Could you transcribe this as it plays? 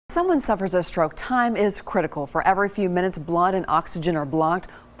Someone suffers a stroke, time is critical. For every few minutes, blood and oxygen are blocked.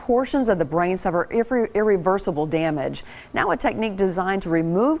 Portions of the brain suffer irreversible damage. Now, a technique designed to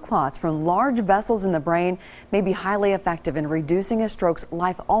remove clots from large vessels in the brain may be highly effective in reducing a stroke's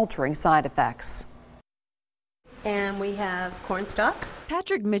life-altering side effects. And we have corn stalks.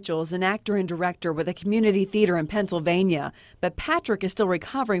 Patrick Mitchell is an actor and director with a community theater in Pennsylvania, but Patrick is still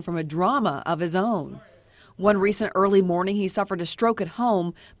recovering from a drama of his own. One recent early morning, he suffered a stroke at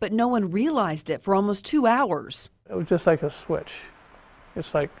home, but no one realized it for almost 2 hours. It was just like a switch.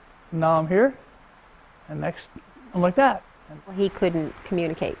 It's like, now I'm here, and next I'm like that. He couldn't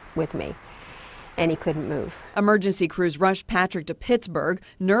communicate with me, and he couldn't move. Emergency crews rushed Patrick to Pittsburgh.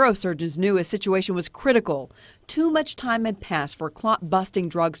 Neurosurgeons knew his situation was critical. Too much time had passed for clot-busting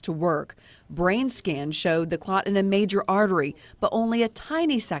drugs to work. Brain scans showed the clot in a major artery, but only a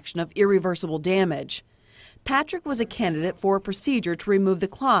tiny section of irreversible damage. Patrick was a candidate for a procedure to remove the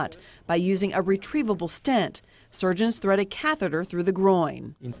clot by using a retrievable stent. Surgeons thread a catheter through the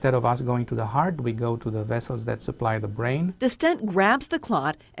groin. Instead of us going to the heart, we go to the vessels that supply the brain. The stent grabs the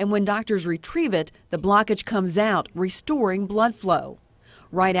clot, and when doctors retrieve it, the blockage comes out, restoring blood flow.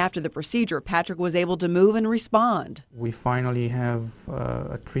 Right after the procedure, Patrick was able to move and respond. We finally have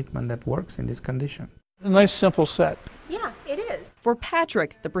a treatment that works in this condition. A nice simple set. Yeah, it is. For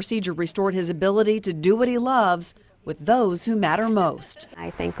Patrick, the procedure restored his ability to do what he loves with those who matter most.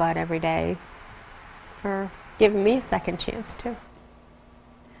 I thank God every day for giving me a second chance, too.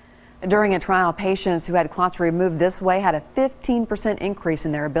 During a trial, patients who had clots removed this way had a 15% increase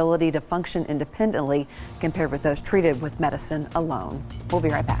in their ability to function independently compared with those treated with medicine alone. We'll be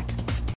right back.